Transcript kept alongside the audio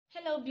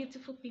Hello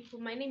beautiful people,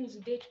 my name is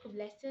Udechku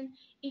Blessing.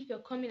 If you're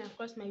coming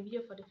across my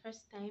video for the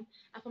first time,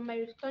 and for my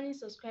returning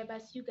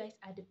subscribers, you guys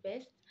are the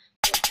best.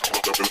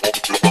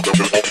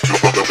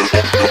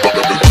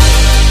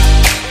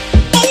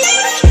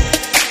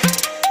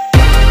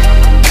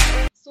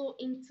 So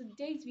in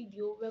today's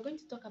video, we're going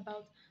to talk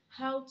about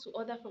how to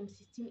order from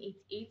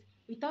 1688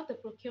 without a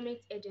procurement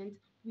agent,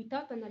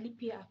 without an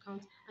Alipay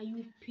account, and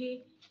you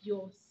pay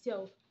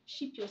yourself,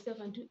 ship yourself,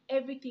 and do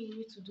everything you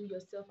need to do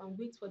yourself and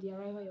wait for the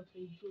arrival of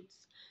your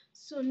goods.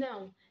 So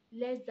now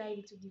let's dive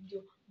into the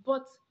video.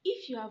 But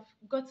if you have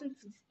gotten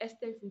to this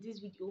extent in this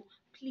video,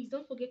 please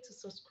don't forget to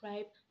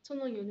subscribe,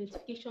 turn on your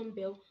notification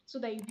bell so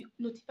that you'll be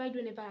notified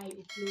whenever I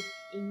upload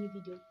a new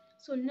video.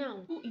 So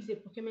now, who is a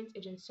procurement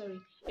agent? Sorry,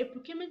 a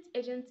procurement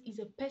agent is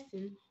a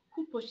person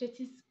who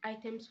purchases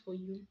items for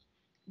you.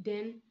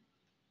 Then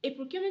a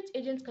procurement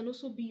agent can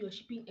also be your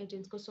shipping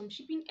agent, because some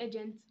shipping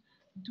agents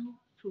do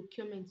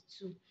procurement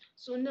too.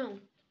 So now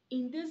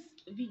in this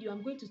video,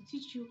 I'm going to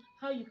teach you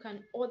how you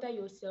can order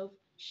yourself,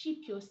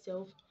 ship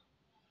yourself,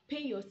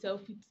 pay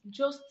yourself with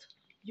just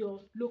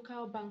your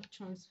local bank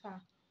transfer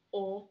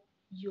or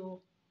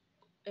your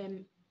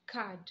um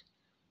card,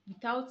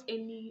 without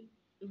any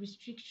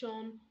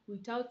restriction,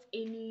 without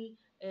any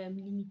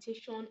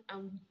limitation,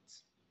 and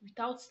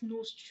without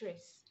no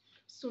stress.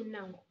 So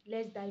now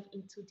let's dive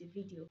into the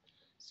video.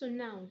 So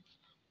now,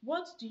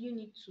 what do you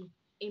need to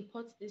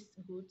import this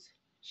goods,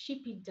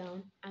 ship it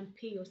down, and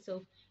pay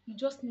yourself? You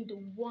just need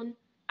one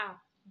app,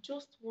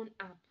 just one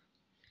app.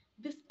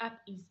 This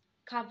app is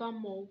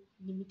Covermore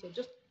Limited.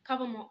 Just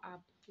Covermore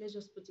app. Let's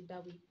just put it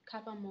that way.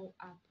 Covermore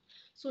app.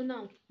 So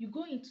now you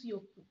go into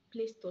your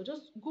Play Store.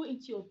 Just go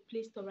into your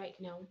Play Store right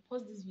now.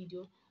 Pause this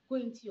video. Go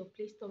into your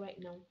Play Store right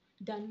now.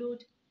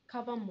 Download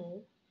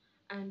Covermore,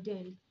 and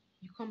then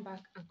you come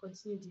back and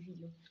continue the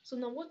video. So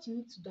now what you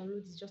need to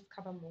download is just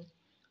Covermore.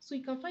 So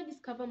you can find this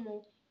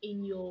Covermore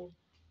in your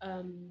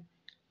um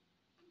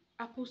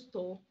Apple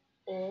Store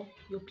or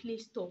your Play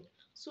Store.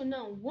 So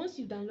now, once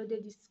you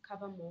downloaded this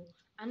Covermore,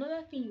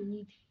 another thing you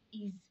need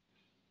is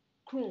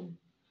Chrome.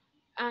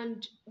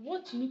 And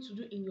what you need to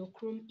do in your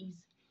Chrome is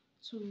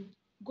to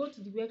go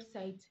to the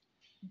website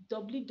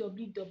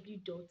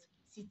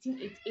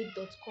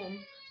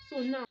www.1688.com.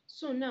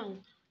 So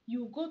now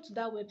you go to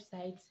that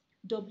website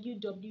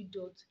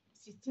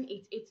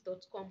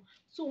www.1688.com.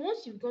 So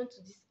once you've gone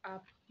to this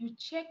app, you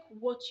check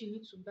what you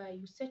need to buy.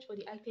 You search for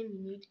the item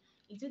you need.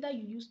 It's either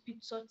you use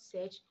picture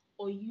search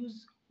or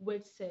use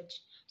word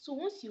search. So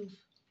once you've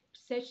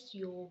searched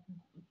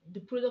the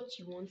product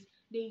you want,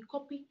 then you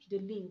copy the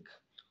link.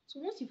 So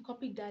once you've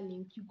copied that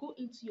link, you go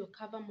into your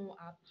Covermore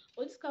app.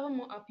 For this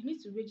Covermore app, you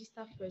need to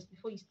register first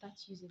before you start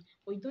using.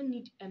 But you don't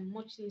need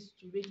much things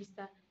to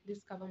register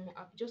this Covermore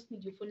app. You just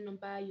need your phone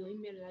number, your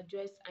email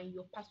address, and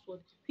your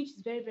password, which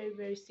is very, very,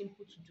 very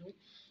simple to do.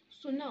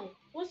 So now,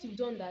 once you've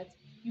done that,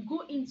 you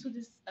go into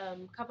this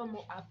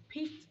Covermore app,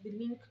 paste the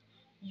link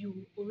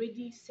you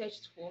already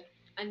searched for,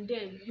 and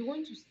then you're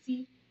going to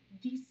see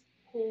this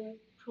whole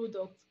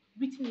product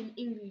written in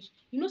English.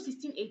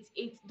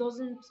 1688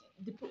 doesn't,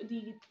 the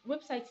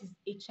website is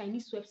a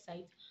Chinese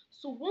website.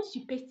 So once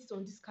you paste it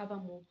on this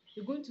Covermore,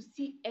 you're going to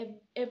see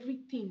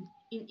everything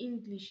in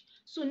English.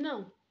 So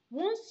now,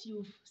 once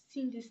you've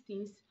seen these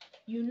things,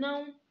 you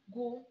now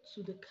go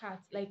to the cart,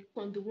 like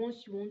on the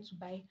ones you want to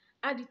buy,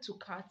 add it to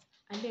cart,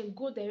 and then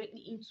go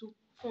directly into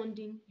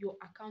funding your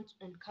account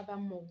on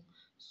Covermore.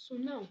 So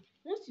now,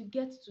 once you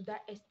get to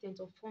that extent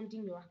of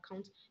funding your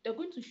account, they're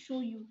going to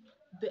show you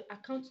the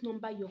account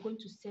number you're going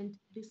to send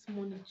this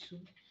money to.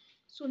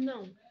 So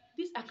now,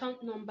 this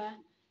account number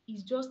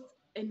is just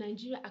a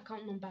Nigeria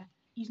account number.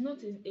 It's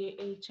not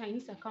a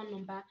Chinese account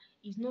number.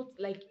 It's not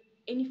like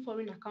any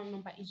foreign account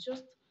number. It's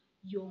just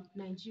your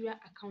Nigeria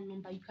account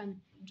number. You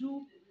can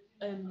do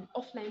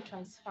offline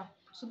transfer.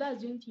 So that's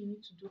the only thing you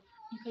need to do.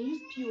 You can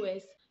use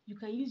POS. You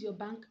can use your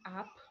bank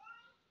app.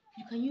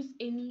 You can use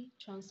any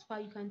transfer.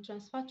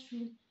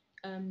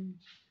 Um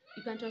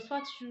you can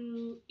transfer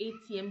through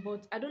ATM,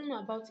 but I don't know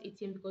about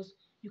ATM because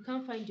you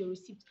can't find your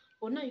receipt.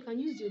 But now you can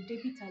use your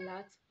debit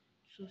alert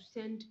to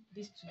send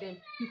this to them.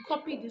 You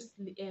copy this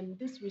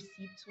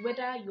receipt,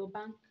 whether your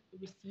bank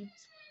receipt,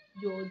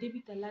 your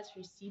debit alert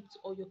receipt,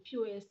 or your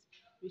POS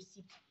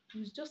receipt.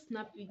 You just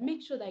snap it.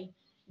 Make sure that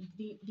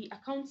the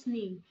account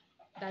name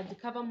that the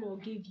Covermore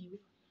gave you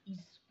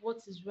is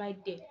what is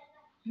right there.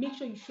 Make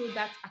sure you show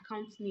that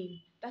account name.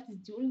 That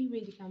is the only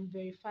way they can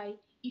verify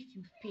if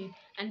you've paid.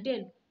 And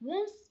then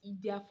once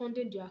they are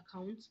funded your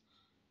account,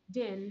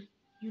 then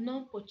you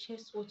now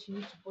purchase what you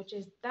need to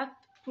purchase. That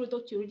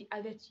product you already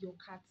added to your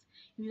cart,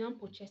 you now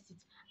purchase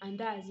it, and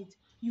that is it.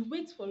 You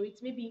wait for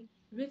it, maybe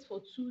wait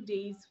for 2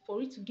 days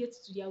for it to get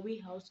to their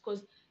warehouse,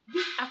 because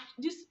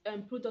this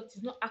product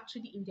is not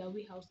actually in their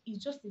warehouse.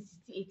 It's just in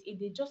 1688.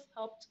 They just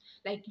helped,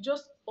 like, you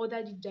just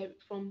ordered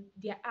it from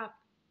their app.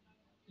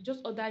 You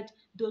just ordered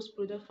those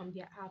products from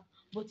their app,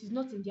 but it's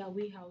not in their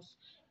warehouse.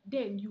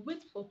 Then you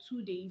wait for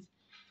 2 days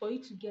for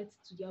it to get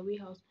to their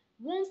warehouse.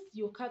 Once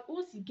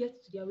it gets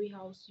to their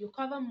warehouse, your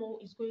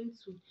Covermore is going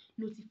to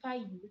notify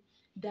you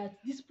that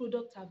these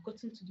products have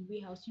gotten to the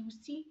warehouse. You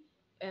will see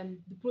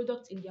the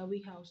products in their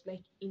warehouse,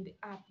 like in the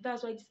app.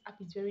 That's why this app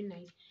is very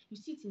nice. You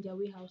see it in their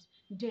warehouse.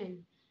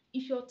 Then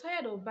if you're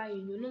tired of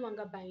buying, you're no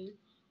longer buying,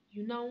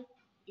 you now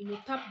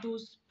tap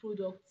those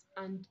products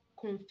and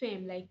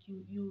confirm, like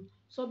you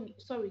submit,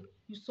 sorry,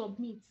 you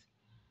submit.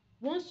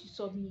 Once you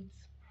submit,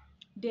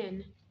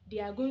 then they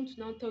are going to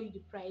now tell you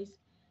the price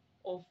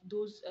of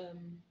those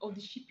of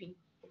the shipping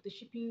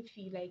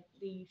fee, like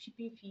the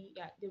shipping fee.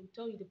 Yeah, they will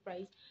tell you the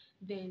price.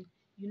 Then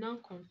you now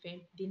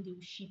confirm, then they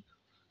will ship.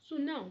 So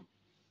now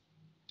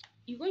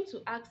you're going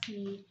to ask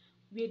me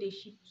where they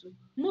ship to.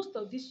 Most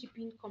of these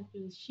shipping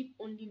companies ship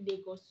only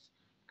Lagos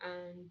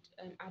and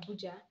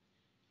Abuja.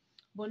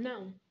 But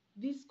now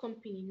this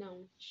company now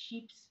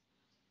ships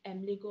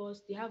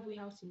Lagos. They have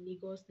warehouse in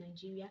Lagos,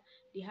 Nigeria.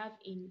 They have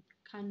in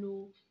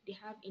Kano. They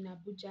have in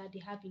Abuja. They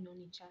have in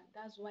Onitsha.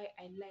 That's why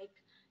I like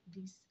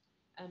this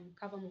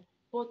Kavamo.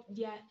 But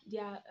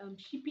their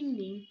shipping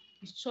name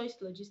is Choice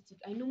Logistic.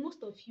 I know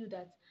most of you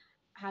that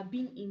have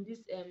been in this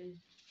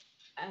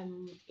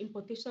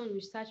importation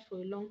research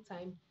for a long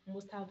time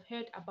must have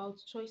heard about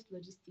Choice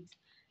Logistics.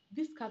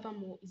 This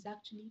Kavamo is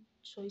actually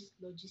Choice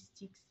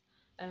Logistics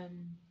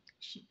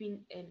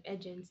shipping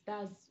agents.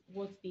 That's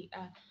what they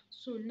are.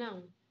 So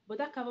now, but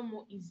that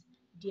Kavamo is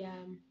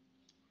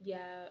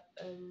their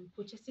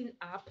purchasing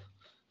app.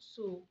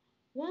 So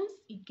once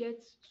it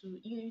gets to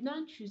you, you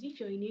now choose if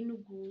you're in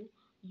Enugu,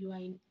 you are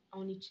in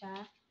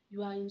Onitsha,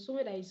 you are in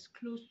somewhere that is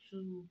close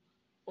to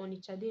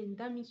Onitsha, then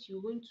that means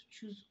you're going to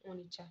choose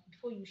Onitsha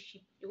before you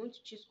ship. You're going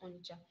to choose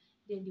Onitsha,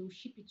 then they will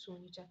ship it to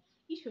Onitsha.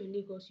 If you're in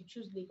Lagos, you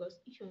choose Lagos.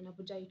 If you're in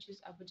Abuja, you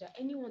choose Abuja.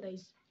 Anyone that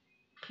is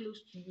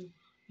close to you,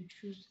 you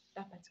choose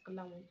that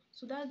particular one.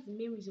 So that's the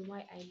main reason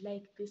why I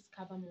like this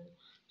Kavamo.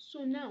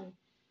 So now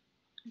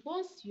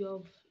once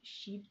you've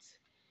shipped,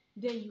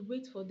 then you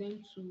wait for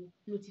them to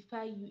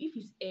notify you. If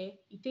it's air,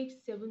 it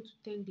takes 7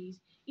 to 10 days.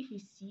 If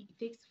it's sea,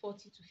 it takes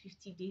 40 to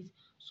 50 days.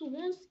 So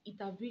once it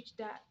have reached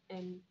that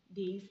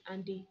days,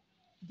 and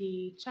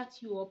they chat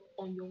you up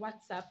on your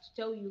WhatsApp to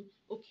tell you,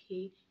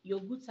 okay, your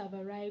goods have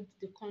arrived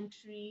the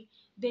country,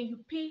 then you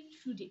pay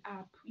through the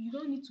app. You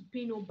don't need to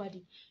pay nobody.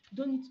 You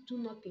don't need to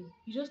do nothing.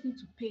 You just need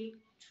to pay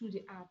through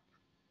the app.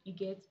 You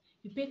get,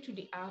 you pay through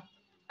the app,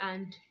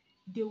 and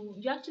they will,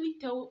 you actually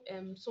tell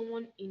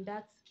someone in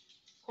that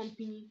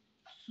company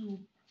to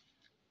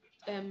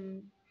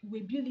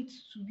we build it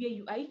to where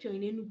you are. If you're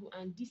in Enugu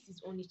and this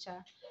is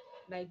Onitsha,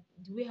 like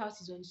the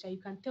warehouse is Onitsha,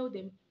 you can tell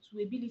them to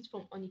build it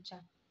from Onitsha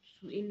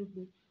to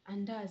Enugu,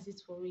 and that's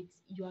it for it.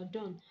 You are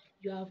done.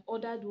 You have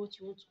ordered what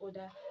you want to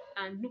order,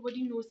 and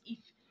nobody knows if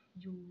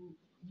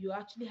you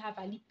actually have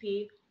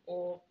Alipay,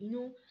 or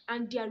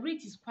and their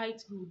rate is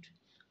quite good.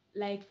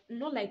 Like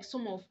not like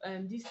some of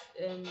these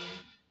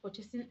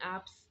purchasing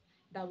apps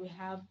that we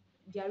have.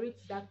 Their rate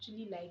is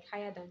actually like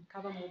higher than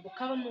Kavamo, but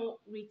Kavamo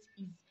rate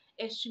is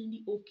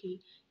extremely okay.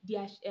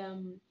 Their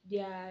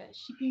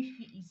shipping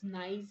fee is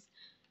nice.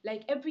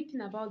 Like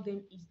everything about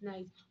them is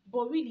nice.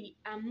 But really,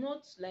 I'm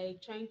not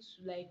like trying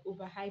to like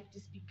overhype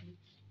these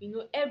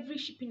people. Every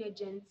shipping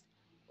agent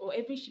or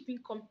every shipping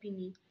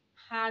company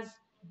has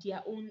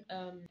their own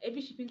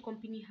every shipping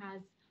company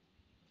has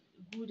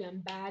good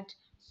and bad.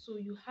 So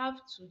you have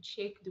to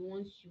check the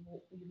ones you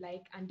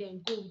like and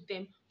then go with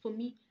them. For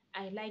me,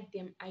 I like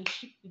them. I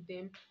ship with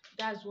them.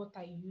 That's what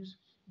I use.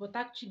 But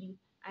actually,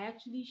 I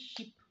actually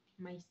ship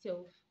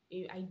myself.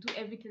 I do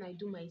everything I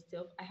do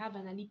myself. I have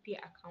an Alipay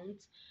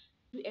account,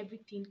 do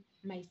everything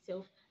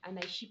myself, and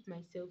I ship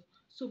myself.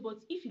 So, but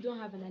if you don't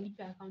have an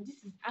Alipay account,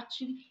 this is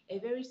actually a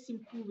very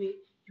simple way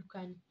you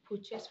can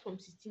purchase from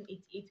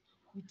 1688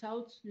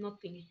 without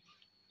nothing.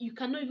 You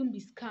cannot even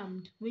be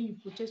scammed when you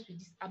purchase with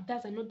this app.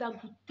 That's another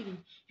good thing.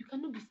 You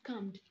cannot be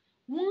scammed.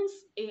 Once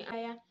a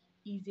buyer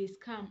is a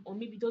scam, or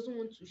maybe doesn't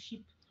want to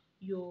ship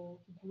your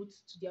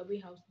goods to their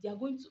warehouse, they are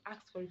going to ask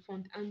for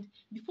refund, and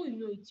before you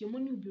know it, your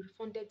money will be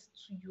refunded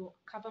to your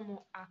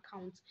Covermore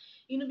account.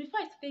 Before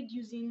I started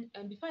using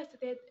before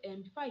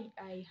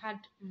I had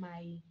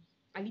my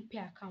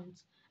Alipay account,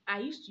 I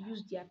used to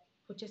use their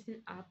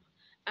purchasing app,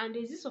 and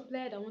there's this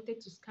supplier that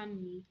wanted to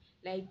scam me.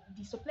 Like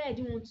the supplier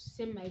didn't want to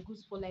send my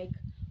goods for like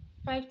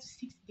 5 to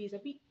 6 days. I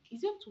think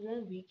is it up to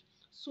 1 week?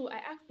 So I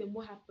asked them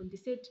what happened. They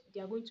said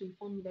they are going to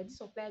inform me that this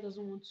supplier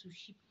doesn't want to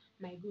ship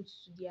my goods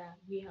to their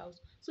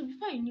warehouse. So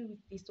before I knew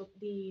it,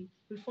 they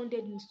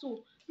refunded me.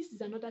 So this is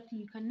another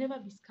thing, you can never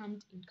be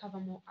scammed in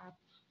Covermore app.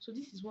 So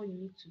this is what you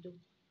need to do.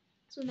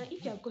 So now,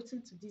 if you have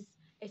gotten to this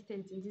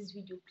extent in this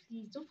video,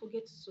 please don't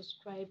forget to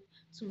subscribe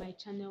to my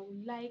channel,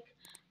 like,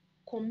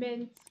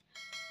 comment,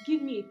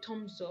 give me a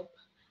thumbs up,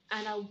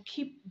 and I'll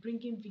keep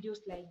bringing videos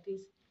like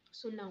this.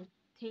 So now,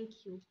 thank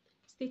you.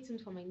 Stay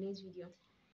tuned for my next video.